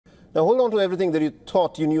Now hold on to everything that you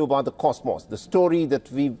thought you knew about the cosmos. The story that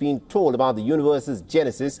we've been told about the universe's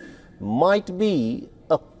genesis might be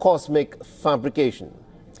a cosmic fabrication.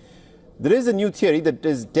 There is a new theory that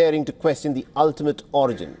is daring to question the ultimate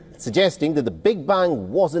origin, suggesting that the Big Bang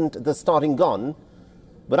wasn't the starting gun,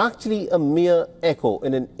 but actually a mere echo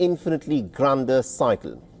in an infinitely grander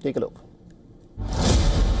cycle. Take a look.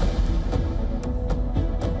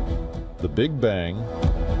 The Big Bang,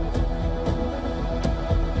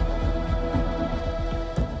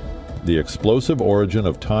 the explosive origin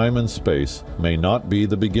of time and space, may not be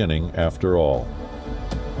the beginning after all.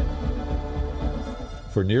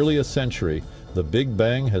 For nearly a century, the Big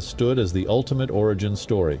Bang has stood as the ultimate origin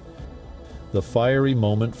story, the fiery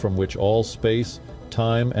moment from which all space,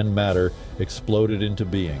 time, and matter exploded into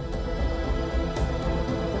being.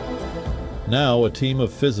 Now, a team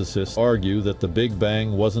of physicists argue that the Big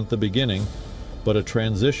Bang wasn't the beginning, but a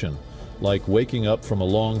transition, like waking up from a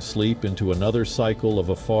long sleep into another cycle of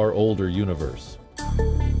a far older universe.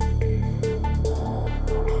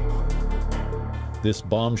 This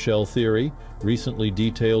bombshell theory, recently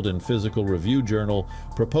detailed in Physical Review journal,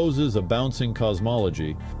 proposes a bouncing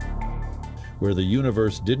cosmology, where the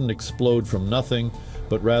universe didn't explode from nothing,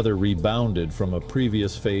 but rather rebounded from a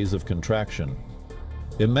previous phase of contraction.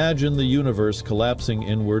 Imagine the universe collapsing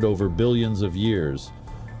inward over billions of years,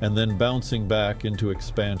 and then bouncing back into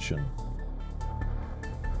expansion.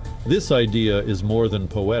 This idea is more than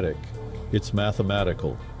poetic, it's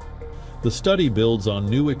mathematical. The study builds on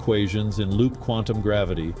new equations in loop quantum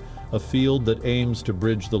gravity, a field that aims to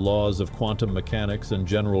bridge the laws of quantum mechanics and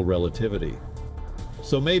general relativity.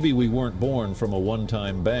 So maybe we weren't born from a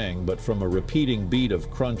one-time bang, but from a repeating beat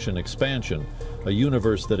of crunch and expansion, a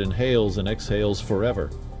universe that inhales and exhales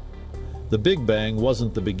forever. The Big Bang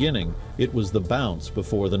wasn't the beginning, it was the bounce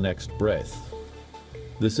before the next breath.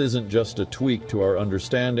 This isn't just a tweak to our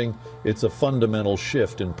understanding, it's a fundamental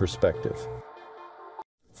shift in perspective.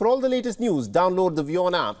 For all the latest news, download the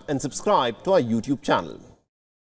WION app and subscribe to our YouTube channel.